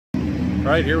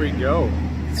Right, here we go.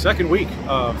 Second week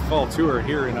of fall tour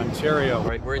here in Ontario.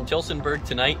 Right, we're in Tillsonburg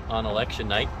tonight on election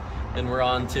night. Then we're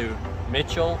on to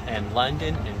Mitchell and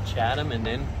London and Chatham and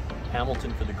then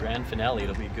Hamilton for the grand finale.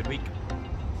 It'll be a good week.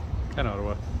 And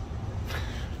Ottawa.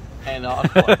 And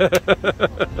Ottawa.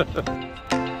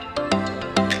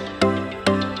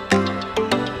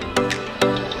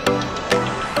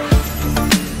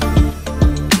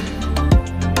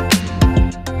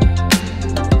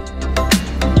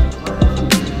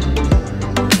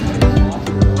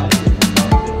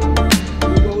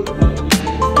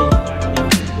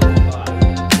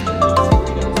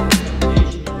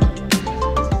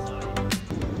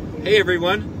 Hey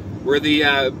everyone, we're the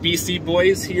BC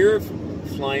boys here,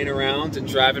 flying around and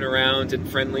driving around in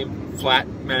friendly, flat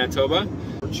Manitoba.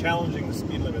 We're challenging the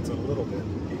speed limits a little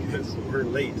bit because we're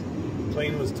late. The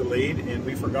plane was delayed and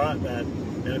we forgot that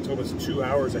Manitoba's 2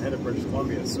 hours ahead of British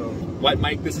Columbia. So, what,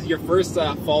 Mike? This is your first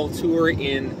fall tour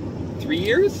in 3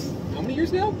 years? How many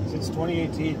years now? Since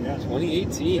 2018, yeah.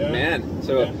 2018, yeah. Man.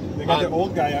 So yeah. They got the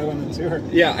old guy out on the tour.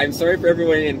 Yeah, I'm sorry for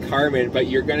everyone in Carmen, but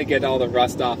you're going to get all the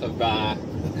rust off of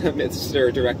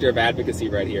Mr. Director of Advocacy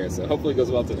right here. So hopefully it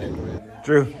goes well tonight.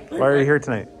 Drew, why are you here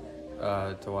tonight?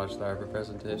 To watch the ARPA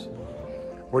presentation.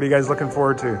 What are you guys looking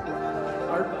forward to?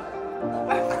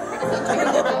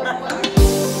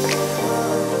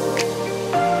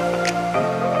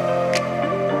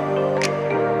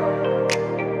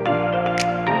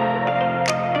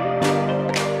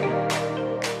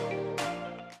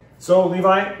 So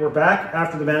Levi, we're back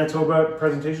after the Manitoba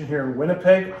presentation here in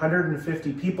Winnipeg,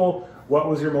 150 people. What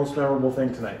was your most memorable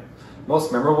thing tonight?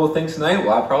 Most memorable thing tonight?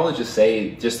 Well, I'll probably just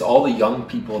say just all the young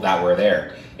people that were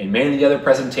there. In many of the other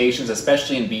presentations,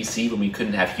 especially in BC when we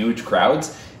couldn't have huge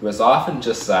crowds, it was often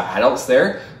just adults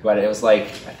there, but it was like,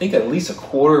 I think at least a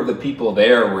quarter of the people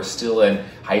there were still in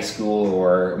high school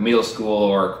or middle school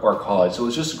or college. So it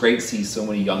was just great to see so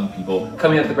many young people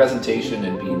coming out of the presentation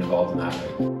and being involved in that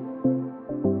way.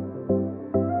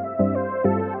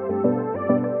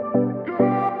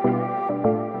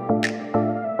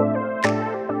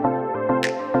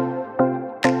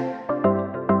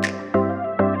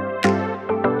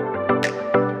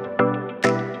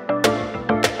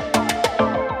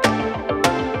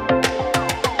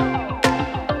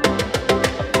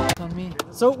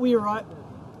 So we arrived.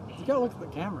 You gotta look at the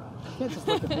camera. You can't just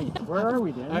look at me. Where are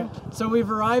we, Daniel? Right, so we've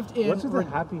arrived in. What's with the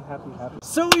happy?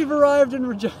 So we've arrived in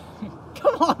Regina.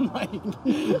 Come on, Mike.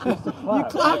 You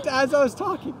clapped as I was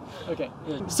talking. Okay.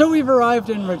 So we've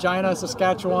arrived in Regina,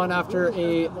 Saskatchewan after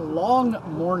a long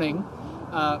morning.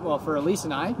 Well, for Elise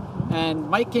and I. And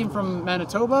Mike came from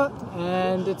Manitoba,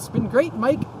 and it's been great.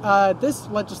 Mike, this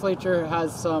legislature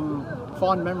has some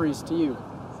fond memories to you.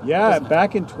 Yeah,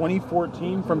 back in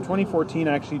 2014, from 2014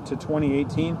 actually to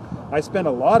 2018, I spent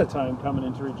a lot of time coming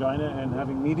into Regina and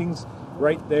having meetings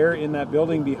right there in that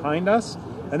building behind us.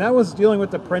 And that was dealing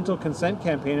with the parental consent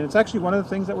campaign. And it's actually one of the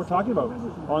things that we're talking about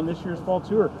on this year's fall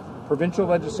tour. Provincial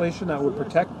legislation that would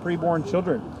protect preborn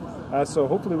children. So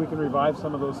hopefully we can revive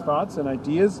some of those thoughts and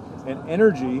ideas and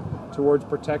energy towards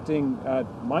protecting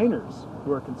minors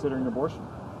who are considering abortion.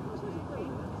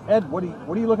 Ed, what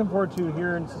are you looking forward to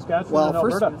here in Saskatchewan and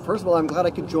Alberta? First of all, I'm glad I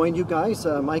could join you guys.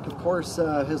 Mike, of course,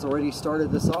 has already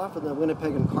started this off in the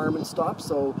Winnipeg and Carmen stop,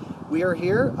 so we are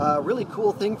here. Really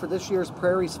cool thing for this year's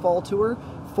Prairies Fall Tour.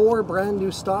 4 brand new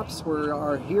stops. We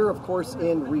are here, of course,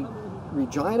 in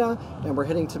Regina, and we're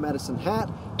heading to Medicine Hat,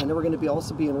 and then we're going to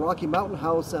also be in Rocky Mountain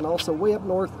House and also way up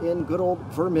north in good old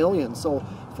Vermilion. So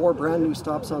 4 brand new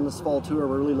stops on this fall tour.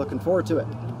 We're really looking forward to it.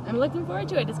 I'm looking forward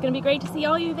to it. It's going to be great to see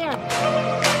all you there.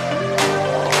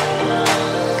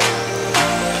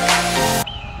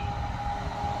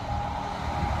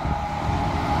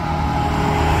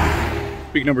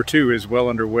 Week number 2 is well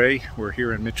underway. We're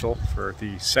here in Mitchell for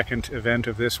the second event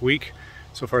of this week.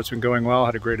 So far it's been going well.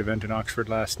 Had a great event in Oxford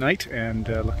last night and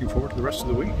looking forward to the rest of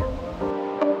the week.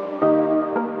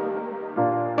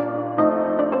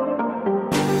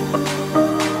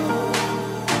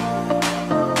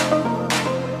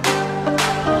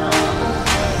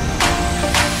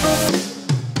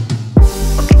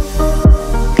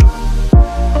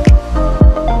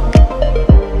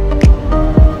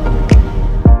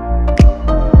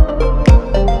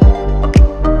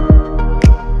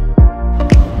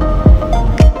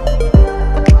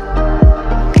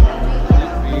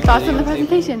 Thoughts on the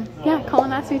presentation? Yeah,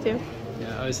 Colin asked me to.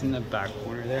 Yeah, I was in the back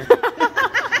corner there.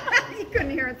 You couldn't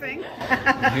hear a thing.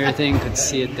 Couldn't hear a thing, could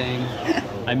see a thing.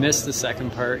 I missed the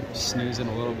second part, snoozing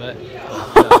a little bit.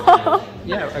 But,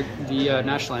 yeah, the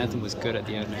national anthem was good at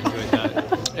the end. I enjoyed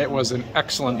that. It was an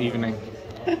excellent evening.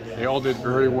 They all did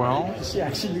very well. She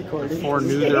actually recorded. The 4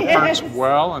 knew their parts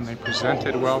well, and they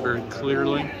presented well, very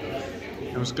clearly.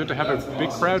 It was good to have a big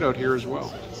crowd out here as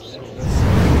well.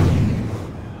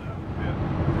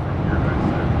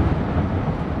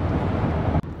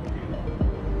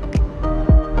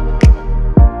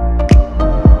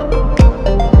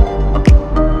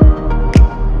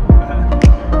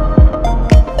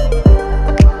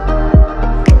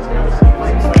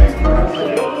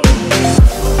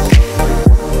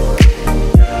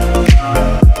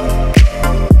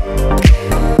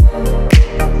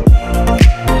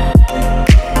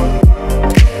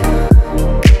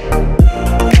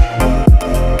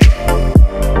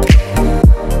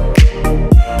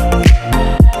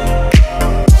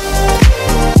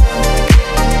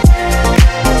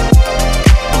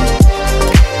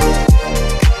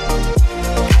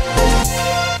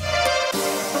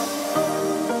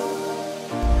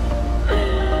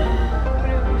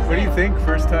 What do you think?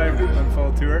 First time on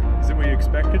fall tour? Is it what you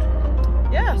expected?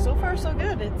 Yeah, so far so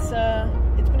good. It's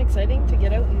been exciting to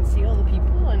get out and see all the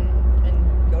people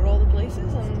and go to all the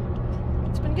places, and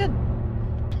it's been good.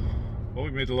 Well,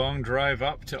 we made the long drive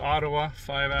up to Ottawa,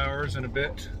 5 hours and a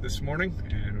bit this morning,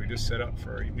 and we just set up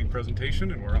for our evening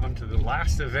presentation, and we're on to the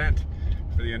last event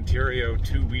for the Ontario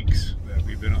 2 weeks that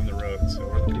we've been on the road. So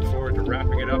we're looking forward to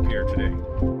wrapping it up here today.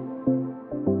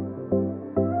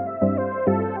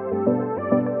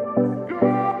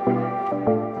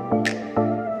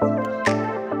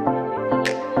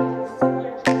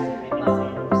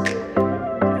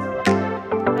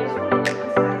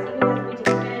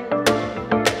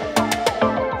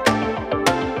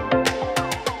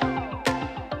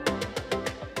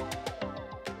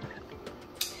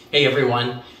 Hey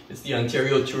everyone, it's the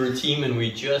Ontario Tour team, and we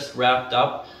just wrapped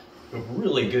up a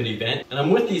really good event. And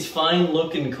I'm with these fine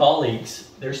looking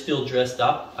colleagues. They're still dressed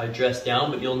up. I dressed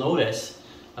down, but you'll notice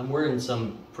I'm wearing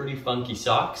some pretty funky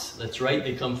socks. That's right,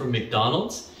 they come from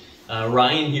McDonald's.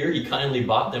 Ryan here, he kindly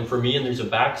bought them for me, and there's a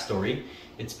backstory.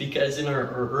 It's because in our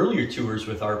earlier tours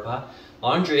with ARPA,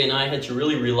 Andre and I had to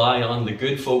really rely on the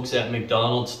good folks at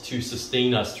McDonald's to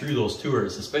sustain us through those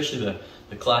tours, especially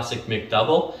the classic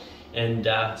McDouble. And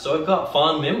so I've got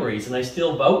fond memories, and I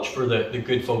still vouch for the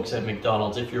good folks at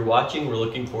McDonald's. If you're watching, we're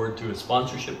looking forward to a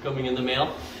sponsorship coming in the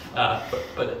mail.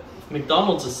 But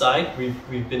McDonald's aside,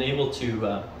 we've been able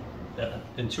to,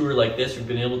 in a tour like this, we've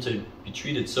been able to be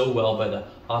treated so well by the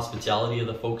hospitality of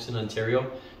the folks in Ontario.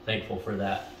 Thankful for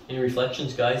that. Any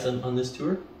reflections, guys, on this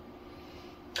tour?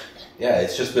 Yeah,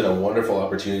 it's just been a wonderful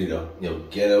opportunity to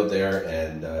get out there,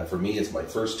 and for me, it's my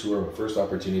first tour, my first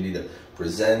opportunity to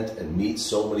present and meet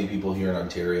so many people here in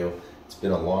Ontario. It's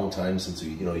been a long time since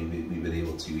we've been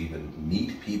able to even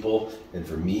meet people, and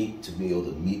for me to be able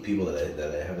to meet people that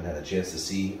I haven't had a chance to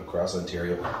see across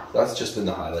Ontario, that's just been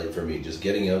the highlight for me. Just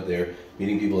getting out there,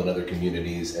 meeting people in other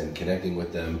communities, and connecting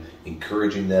with them,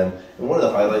 encouraging them. And one of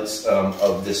the highlights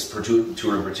of this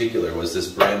tour in particular was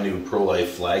this brand new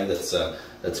pro-life flag that's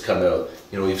come out.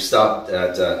 We've stopped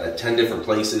at 10 different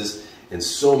places, and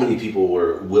so many people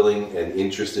were willing and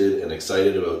interested and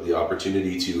excited about the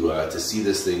opportunity to see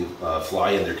this thing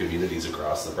fly in their communities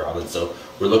across the province. So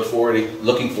we're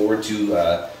looking forward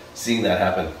to seeing that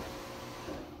happen.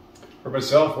 For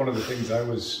myself, one of the things I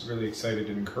was really excited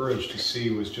and encouraged to see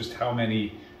was just how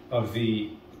many of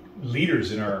the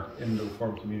leaders in the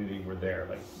Reform community were there.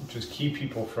 Like, just key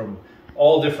people from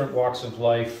all different walks of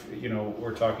life.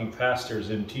 We're talking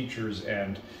pastors and teachers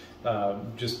and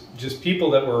just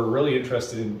people that were really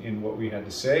interested in what we had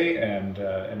to say and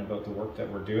about the work that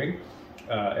we're doing.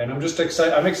 And I'm just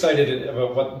excited. I'm excited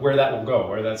about where that will go,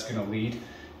 where that's going to lead.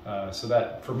 So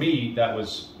that, for me, that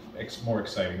was more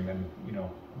exciting than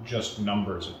just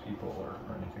numbers of people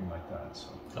or anything like that. So,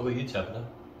 how about you, Tabitha?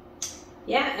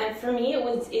 Yeah, and for me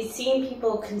it's seeing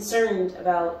people concerned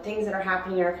about things that are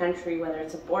happening in our country, whether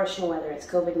it's abortion, whether it's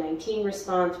COVID-19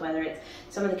 response, whether it's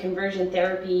some of the conversion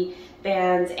therapy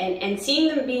bans, and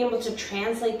seeing them being able to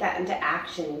translate that into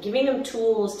action, giving them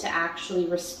tools to actually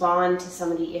respond to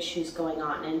some of the issues going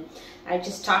on. And I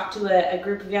just talked to a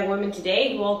group of young women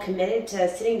today who all committed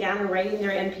to sitting down and writing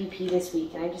their MPP this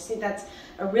week, and I just think that's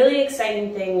a really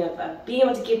exciting thing of being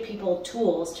able to give people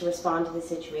tools to respond to the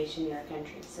situation in our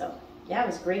country. So yeah, it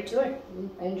was a great tour.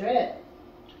 I enjoyed it.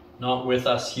 Not with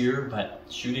us here, but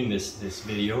shooting this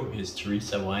video is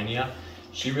Teresa Wynia.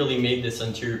 She really made this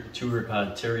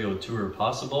Ontario tour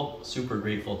possible. Super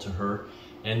grateful to her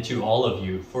and to all of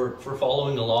you for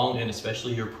following along, and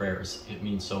especially your prayers. It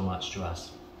means so much to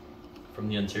us. From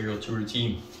the Ontario Tour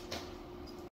team.